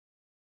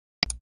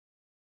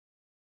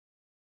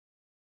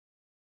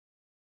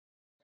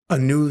a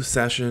new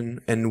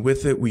session, and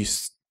with it we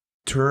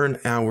turn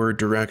our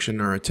direction,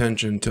 our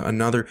attention to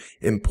another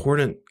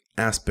important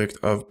aspect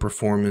of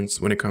performance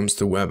when it comes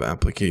to web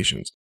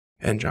applications,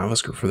 and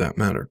JavaScript for that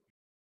matter.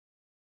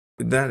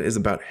 That is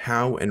about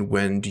how and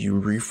when do you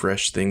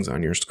refresh things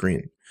on your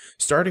screen.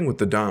 Starting with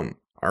the DOM,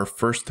 our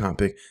first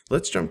topic,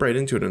 let's jump right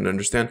into it and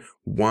understand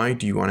why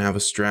do you want to have a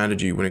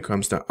strategy when it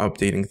comes to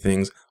updating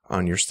things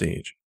on your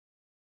stage.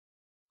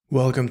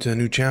 Welcome to a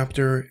new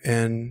chapter,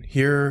 and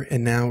here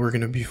and now we're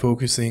going to be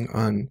focusing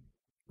on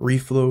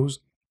reflows.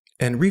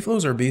 And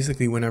reflows are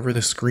basically whenever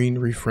the screen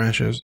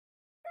refreshes.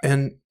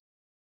 And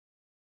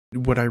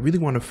what I really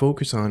want to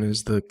focus on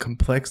is the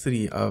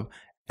complexity of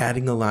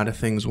adding a lot of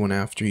things one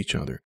after each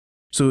other.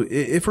 So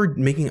if we're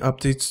making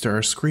updates to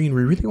our screen,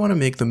 we really want to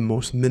make the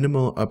most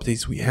minimal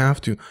updates we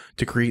have to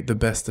create the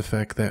best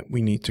effect that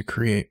we need to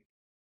create.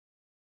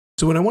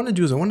 So what I want to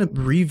do is I want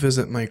to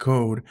revisit my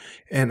code,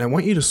 and I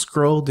want you to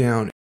scroll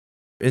down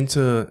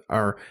into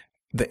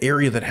the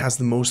area that has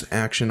the most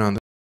action on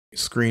the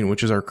screen,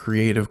 which is our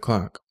creative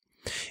clock.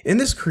 In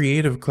this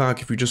creative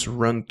clock, if we just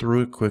run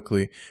through it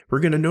quickly, we're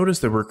going to notice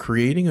that we're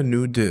creating a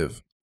new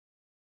div.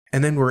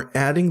 And then we're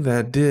adding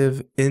that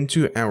div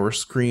into our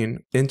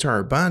screen, into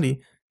our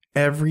body,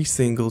 every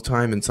single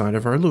time inside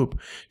of our loop.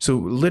 So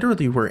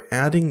literally we're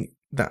adding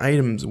the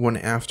items one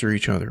after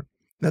each other.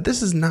 Now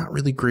this is not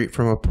really great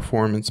from a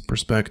performance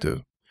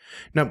perspective.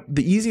 Now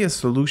the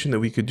easiest solution that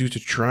we could do to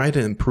try to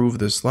improve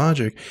this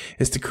logic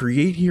is to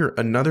create here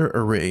another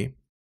array.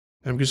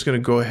 I'm just going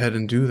to go ahead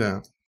and do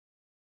that.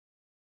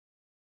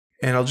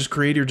 And I'll just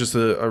create here just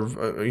a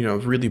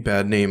really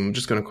bad name. I'm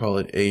just going to call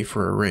it A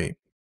for array.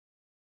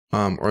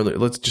 Or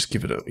let's just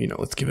give it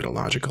a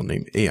logical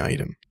name, A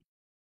item.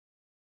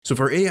 So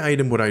for A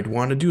item, what I'd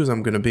want to do is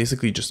I'm going to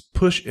basically just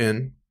push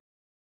in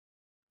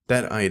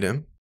that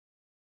item,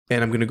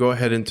 and I'm going to go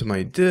ahead into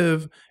my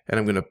div, and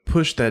I'm going to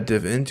push that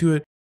div into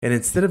it. And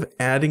instead of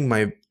adding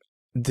my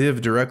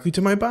div directly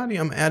to my body,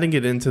 I'm adding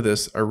it into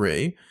this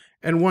array.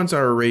 And once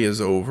our array is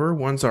over,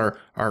 once our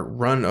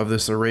run of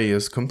this array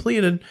is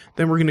completed,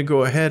 then we're going to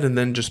go ahead and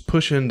then just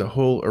push in the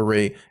whole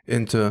array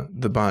into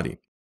the body.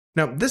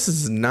 Now, this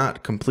is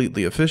not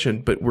completely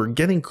efficient, but we're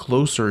getting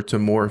closer to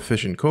more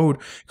efficient code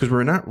because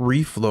we're not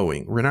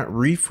reflowing. We're not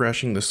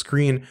refreshing the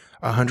screen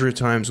 100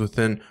 times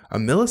within a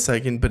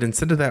millisecond, but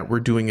instead of that, we're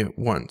doing it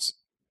once.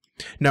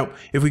 Now,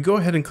 if we go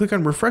ahead and click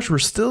on refresh, we're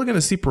still going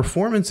to see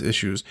performance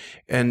issues,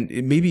 and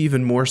maybe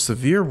even more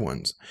severe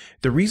ones.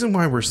 The reason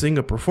why we're seeing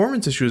a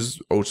performance issue is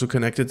also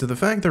connected to the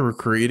fact that we're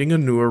creating a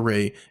new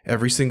array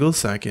every single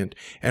second,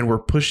 and we're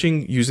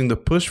pushing using the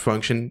push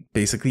function,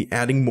 basically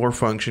adding more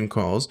function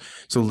calls.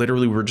 So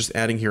literally we're just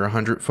adding here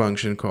 100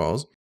 function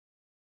calls.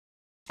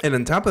 And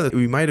on top of that,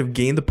 we might have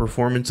gained the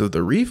performance of the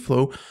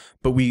reflow,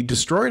 but we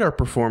destroyed our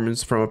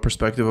performance from a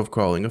perspective of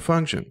calling a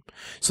function.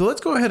 So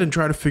let's go ahead and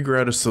try to figure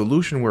out a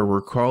solution where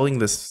we're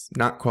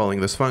not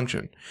calling this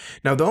function.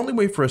 Now, the only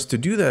way for us to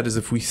do that is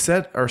if we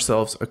set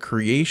ourselves a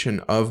creation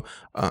of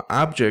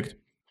object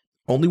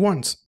only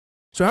once.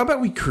 So how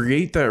about we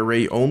create the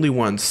array only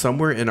once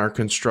somewhere in our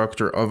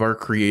constructor of our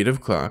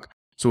creative clock.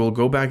 So we'll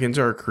go back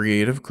into our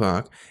creative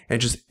clock and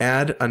just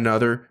add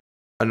another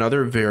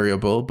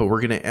variable, but we're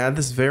going to add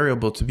this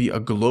variable to be a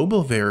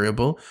global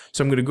variable.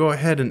 So I'm going to go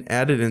ahead and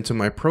add it into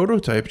my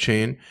prototype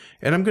chain,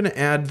 and I'm going to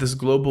add this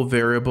global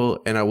variable,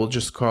 and I will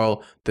just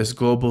call this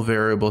global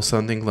variable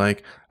something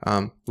like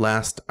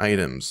last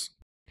items.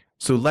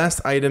 So last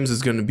items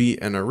is going to be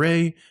an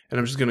array, and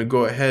I'm just going to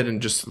go ahead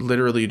and just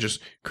literally just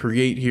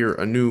create here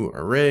a new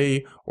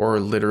array, or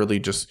literally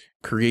just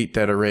create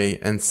that array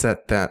and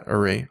set that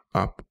array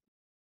up.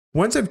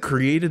 Once I've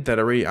created that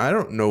array, I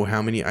don't know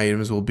how many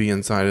items will be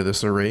inside of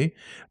this array,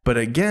 but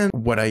again,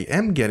 what I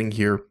am getting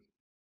here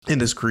in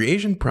this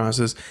creation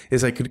process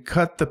is I could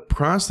cut the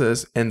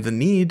process and the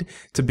need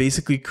to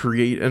basically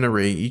create an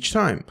array each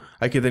time.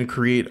 I could then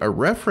create a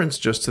reference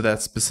just to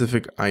that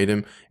specific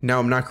item. Now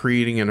I'm not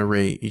creating an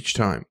array each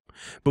time.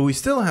 But we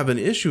still have an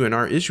issue, and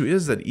our issue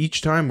is that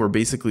each time we're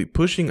basically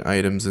pushing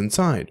items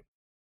inside.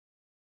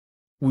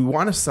 We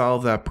want to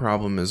solve that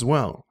problem as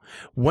well.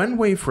 One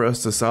way for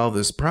us to solve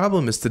this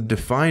problem is to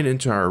define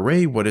into our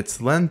array what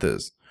its length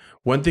is.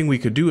 One thing we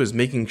could do is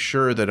making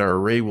sure that our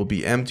array will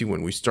be empty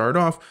when we start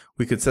off.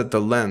 We could set the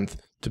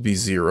length to be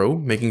 0,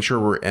 making sure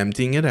we're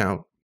emptying it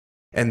out.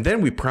 And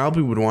then we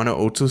probably would want to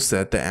also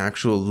set the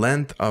actual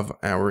length of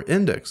our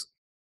index.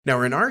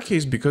 Now in our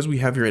case, because we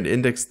have here an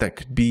index that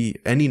could be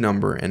any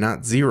number and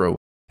not 0,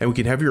 and we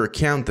can have your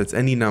account that's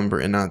any number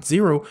and not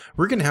 0,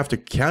 we're going to have to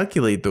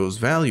calculate those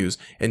values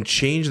and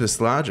change this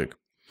logic.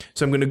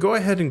 So I'm going to go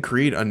ahead and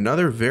create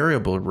another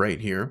variable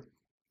right here.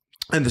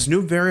 And this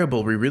new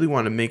variable, we really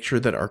want to make sure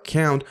that our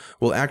count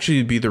will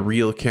actually be the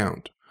real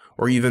count.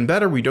 Or even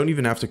better, we don't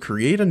even have to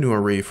create a new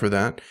array for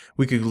that.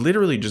 We could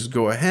literally just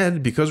go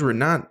ahead, because we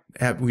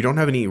don't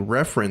have any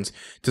reference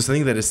to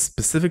something that is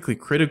specifically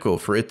critical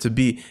for it to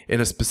be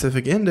in a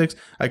specific index.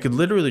 I could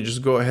literally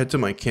just go ahead to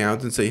my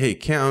count and say, hey,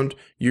 count,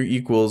 you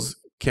equals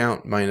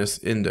count minus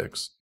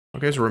index.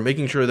 Okay, so we're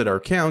making sure that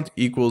our count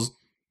equals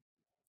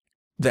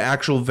the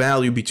actual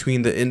value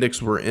between the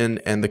index we're in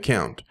and the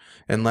count.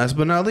 And last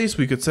but not least,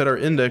 we could set our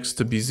index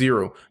to be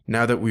 0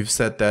 now that we've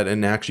set that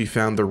and actually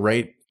found the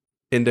right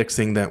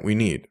indexing that we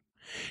need.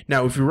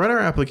 Now, if we run our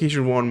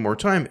application one more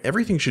time,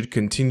 everything should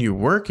continue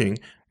working.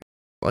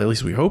 Well, at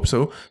least we hope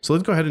so. So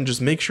let's go ahead and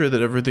just make sure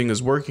that everything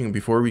is working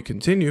before we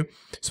continue.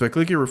 So if I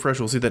click here refresh,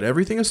 we'll see that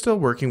everything is still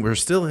working. We're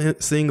still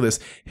seeing this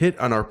hit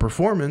on our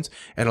performance,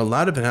 and a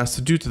lot of it has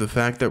to do to the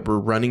fact that we're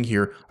running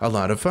here a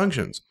lot of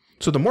functions.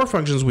 So the more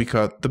functions we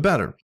cut, the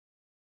better.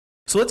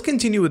 So let's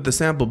continue with the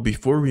sample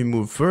before we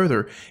move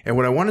further. And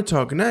what I want to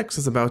talk next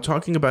is about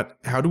talking about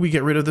how do we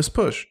get rid of this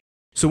push.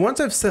 So once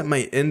I've set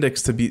my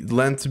index to be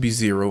length to be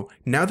 0,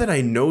 now that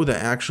I know the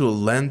actual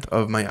length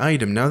of my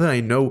item, now that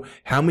I know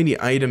how many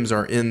items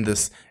are in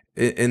this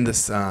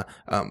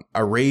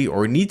array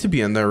or need to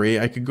be in the array,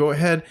 I could go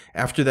ahead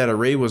after that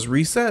array was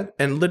reset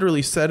and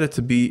literally set it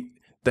to be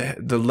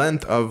the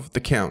length of the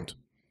count,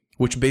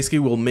 which basically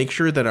will make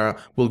sure that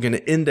we're going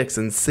to index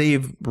and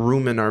save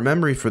room in our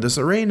memory for this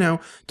array now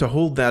to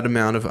hold that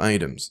amount of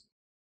items.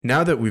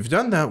 Now that we've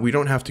done that, we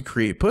don't have to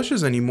create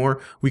pushes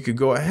anymore. We could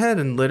go ahead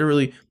and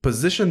literally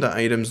position the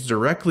items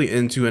directly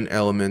into an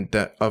element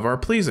of our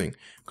pleasing,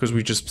 because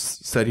we just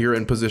set here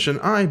in position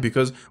I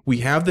because we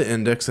have the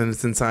index and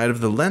it's inside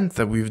of the length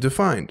that we've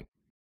defined.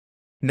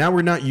 Now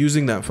we're not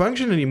using that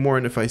function anymore,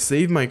 and if I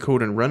save my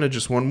code and run it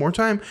just one more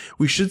time,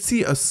 we should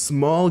see a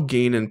small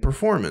gain in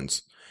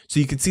performance. So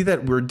you can see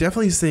that we're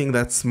definitely seeing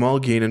that small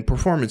gain in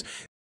performance.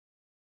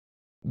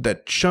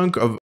 That chunk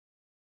of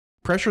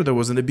pressure that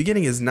was in the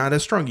beginning is not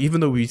as strong,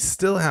 even though we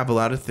still have a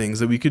lot of things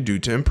that we could do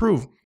to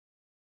improve.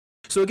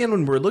 So again,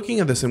 when we're looking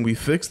at this and we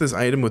fix this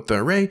item with the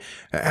array,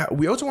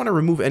 we also want to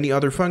remove any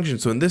other function.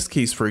 So in this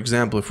case, for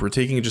example, if we're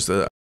taking just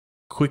a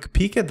quick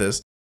peek at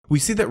this, we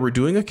see that we're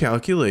doing a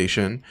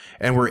calculation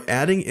and we're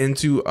adding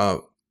into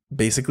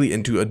basically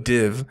into a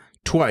div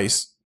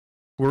twice.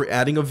 We're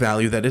adding a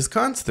value that is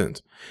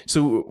constant.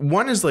 So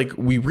one is like,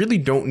 we really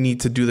don't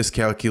need to do this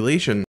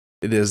calculation.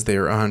 It is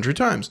there 100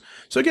 times.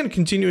 So again,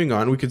 continuing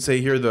on, we could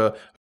say here the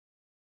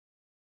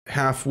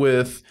half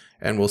width,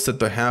 and we'll set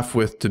the half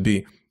width to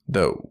be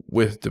the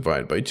width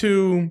divided by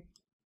 2.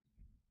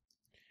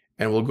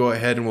 And we'll go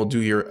ahead and we'll do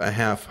here a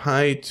half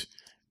height,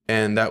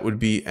 and that would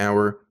be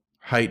our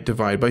height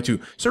divided by 2.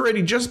 So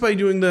already just by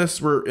doing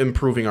this, we're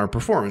improving our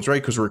performance,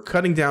 right? Because we're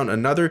cutting down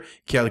another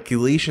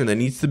calculation that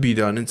needs to be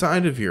done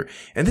inside of here.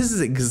 And this is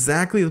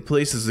exactly the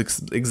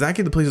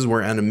places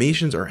where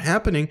animations are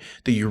happening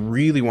that you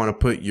really want to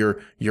put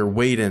your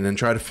weight in and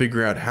try to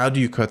figure out how do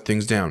you cut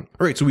things down.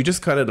 All right, so we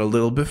just cut it a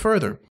little bit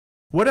further.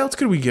 What else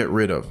could we get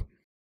rid of?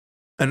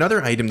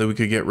 Another item that we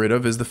could get rid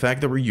of is the fact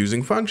that we're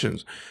using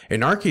functions.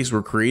 In our case,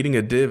 we're creating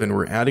a div and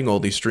we're adding all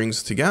these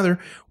strings together.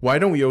 Why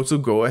don't we also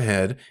go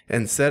ahead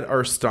and set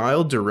our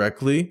style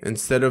directly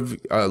instead of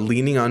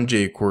leaning on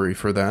jQuery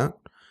for that?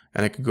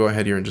 And I could go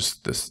ahead here and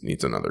just, this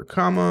needs another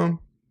comma,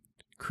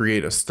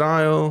 create a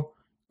style,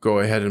 go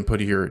ahead and put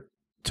here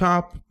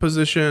top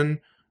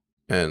position.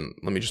 And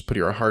let me just put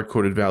here a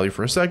hard-coded value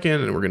for a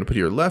second, and we're going to put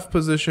here left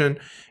position,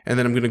 and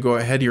then I'm going to go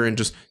ahead here and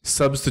just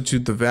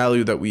substitute the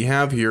value that we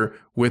have here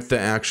with the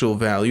actual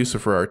value. So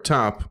for our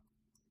top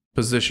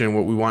position,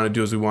 what we want to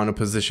do is we want to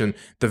position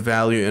the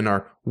value in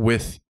our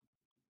width.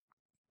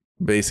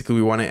 Basically,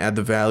 we want to add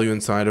the value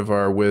inside of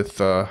our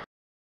width.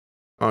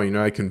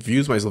 I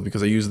confuse myself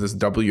because I use this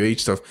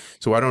WH stuff.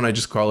 So why don't I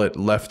just call it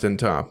left and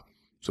top?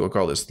 So we'll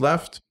call this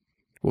left.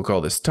 We'll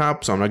call this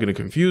top, so I'm not going to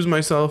confuse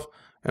myself.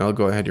 And I'll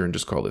go ahead here and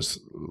just call this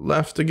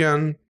left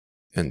again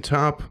and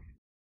top.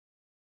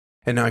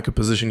 And now I could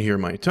position here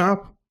my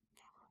top.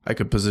 I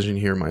could position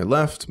here my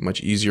left.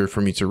 Much easier for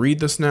me to read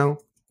this now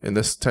in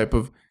this type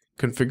of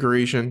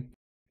configuration.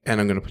 And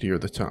I'm going to put here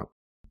the top.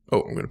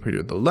 Oh, I'm going to put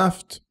here the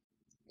left.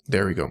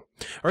 There we go.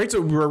 All right, so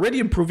we're already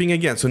improving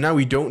again. So now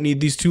we don't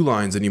need these two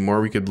lines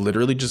anymore. We could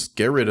literally just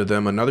get rid of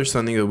them. Another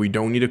something that we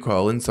don't need to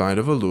call inside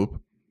of a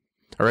loop.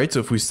 All right, so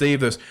if we save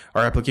this,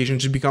 our application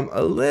should become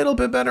a little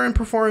bit better in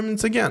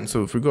performance again.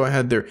 So if we go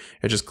ahead there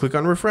and just click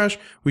on refresh,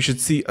 we should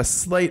see a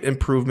slight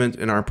improvement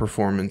in our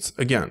performance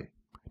again.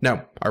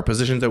 Now, our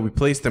positions that we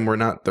placed them were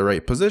not the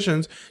right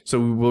positions, so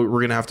we're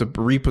going to have to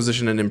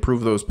reposition and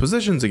improve those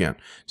positions again.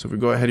 So if we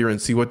go ahead here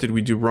and see what did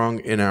we do wrong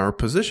in our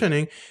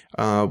positioning,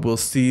 we'll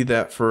see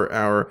that for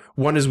our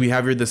one is we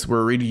have here this,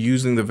 we're already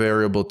using the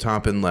variable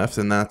top and left,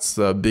 and that's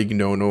a big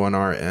no-no on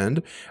our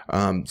end.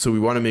 So we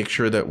want to make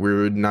sure that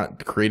we're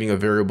not creating a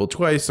variable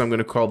twice. So I'm going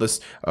to call this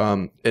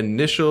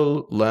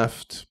initial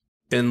left,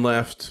 in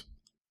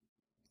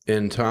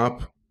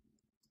top,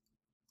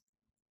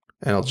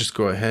 and I'll just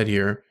go ahead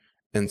here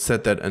and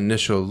set that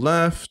initial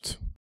left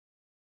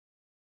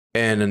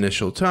and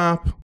initial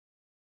top.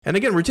 And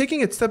again, we're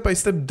taking it step by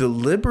step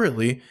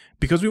deliberately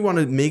because we want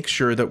to make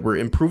sure that we're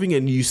improving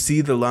and you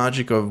see the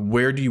logic of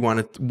where do you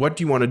want to, what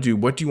do you want to do,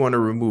 what do you want to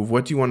remove,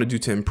 what do you want to do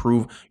to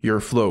improve your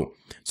flow.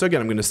 So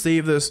again, I'm going to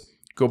save this,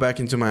 go back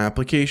into my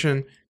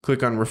application,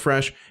 click on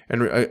refresh,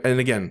 and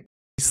again,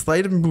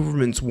 slight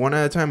improvements one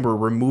at a time, we're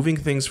removing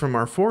things from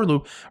our for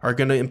loop, are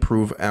going to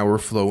improve our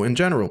flow in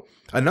general.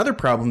 Another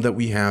problem that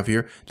we have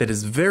here that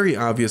is very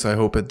obvious, I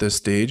hope, at this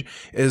stage,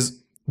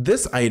 is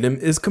this item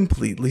is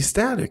completely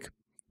static.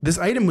 This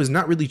item was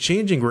not really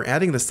changing. We're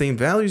adding the same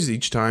values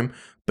each time,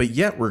 but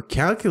yet we're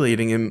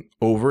calculating them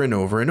over and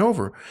over and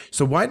over.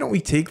 So why don't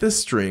we take this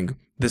string,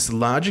 this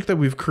logic that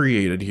we've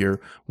created here,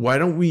 why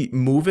don't we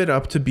move it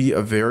up to be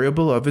a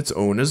variable of its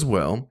own as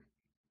well?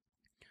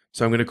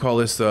 So I'm going to call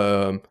this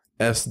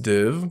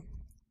sdiv,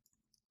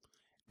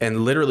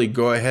 and literally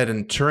go ahead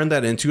and turn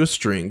that into a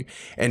string.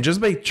 And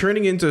just by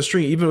turning it into a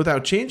string, even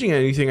without changing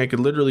anything, I could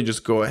literally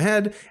just go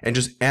ahead and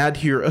just add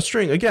here a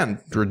string.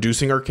 Again,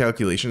 reducing our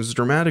calculations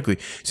dramatically.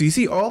 So you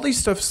see all these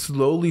stuff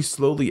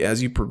slowly,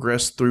 as you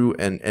progress through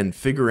and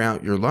figure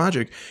out your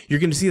logic, you're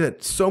going to see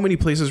that so many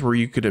places where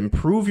you could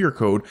improve your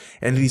code,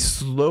 and these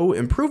slow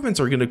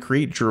improvements are going to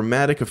create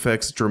dramatic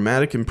effects,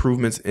 dramatic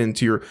improvements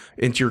into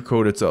your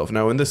code itself.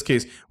 Now, in this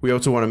case, we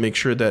also want to make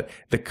sure that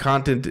the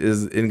content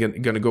is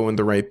going to go in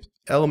the right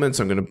elements.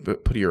 I'm going to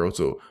put here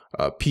also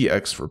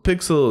px for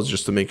pixels,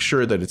 just to make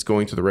sure that it's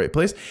going to the right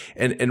place.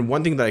 And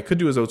one thing that I could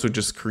do is also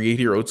just create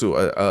here also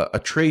a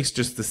trace,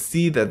 just to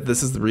see that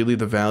this is really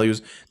the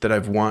values that I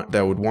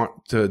would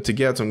want to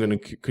get. So I'm going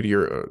to put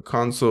here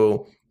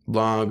console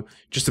log,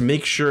 just to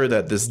make sure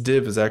that this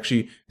div is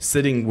actually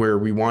sitting where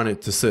we want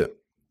it to sit.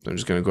 I'm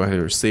just going to go ahead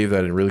and save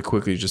that and really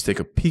quickly just take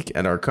a peek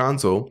at our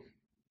console.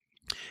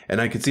 And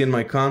I can see in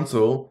my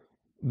console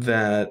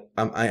that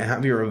I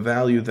have here a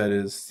value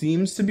that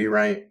seems to be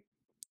right.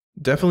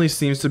 Definitely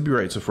seems to be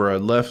right. So for our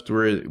left,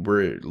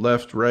 we're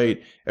left, right,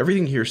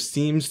 everything here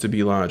seems to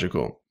be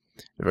logical.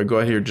 If I go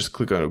ahead here, just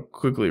click on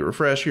quickly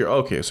refresh here.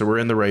 Okay, so we're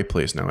in the right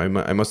place now. I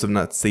must have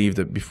not saved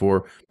it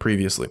before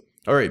previously.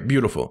 All right,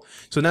 beautiful.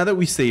 So now that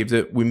we saved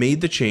it, we made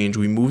the change,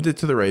 we moved it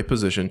to the right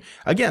position.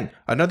 Again,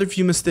 another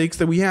few mistakes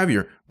that we have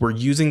here. We're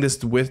using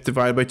this width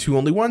divided by 2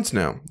 only once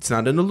now. It's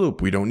not in a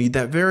loop. We don't need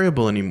that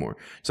variable anymore.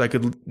 So I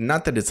could,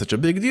 not that it's such a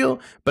big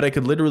deal, but I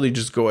could literally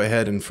just go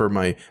ahead and for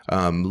my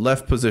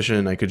left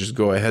position, I could just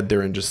go ahead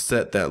there and just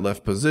set that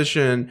left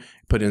position,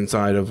 put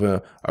inside of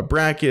a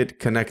bracket,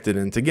 connect it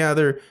in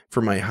together.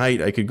 For my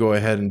height, I could go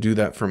ahead and do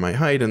that for my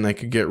height, and I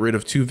could get rid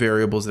of 2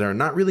 variables that are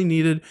not really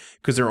needed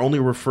because they're only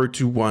referred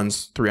to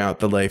once throughout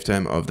the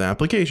lifetime of the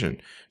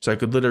application. So I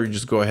could literally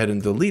just go ahead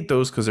and delete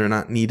those because they're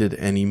not needed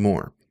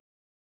anymore.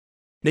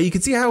 Now you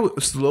can see how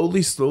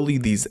slowly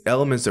these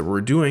elements that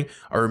we're doing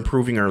are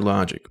improving our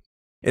logic.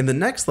 In the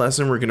next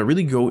lesson, we're going to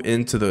really go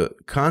into the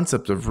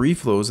concept of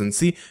reflows and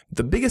see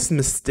the biggest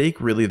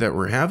mistake really that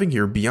we're having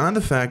here, beyond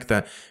the fact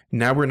that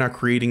now we're not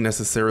creating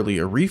necessarily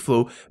a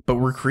reflow, but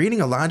we're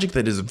creating a logic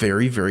that is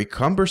very, very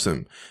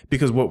cumbersome.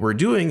 Because what we're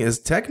doing is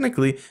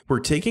technically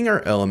we're taking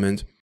our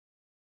element,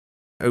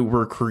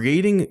 we're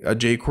creating a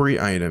jQuery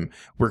item,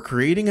 we're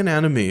creating an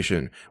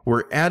animation,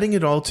 we're adding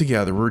it all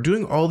together, we're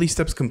doing all these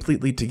steps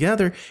completely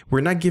together,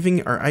 we're not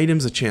giving our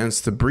items a chance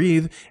to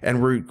breathe,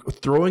 and we're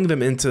throwing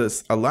them into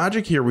a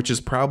logic here, which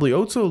is probably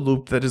also a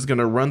loop that is going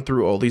to run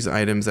through all these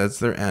items as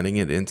they're adding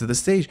it into the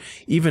stage.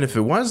 Even if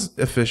it was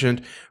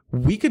efficient,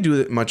 we could do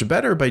it much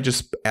better by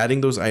just adding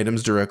those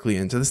items directly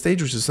into the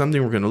stage, which is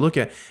something we're going to look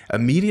at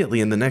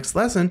immediately in the next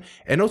lesson,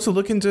 and also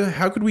look into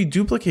how could we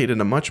duplicate in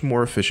a much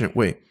more efficient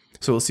way.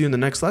 So we'll see you in the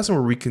next lesson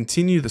where we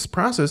continue this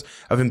process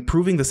of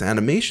improving this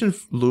animation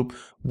loop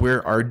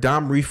where our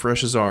DOM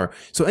refreshes are.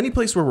 So any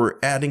place where we're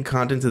adding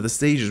content to the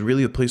stage is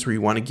really the place where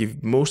you want to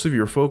give most of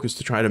your focus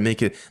to try to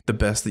make it the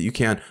best that you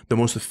can, the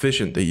most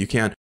efficient that you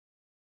can,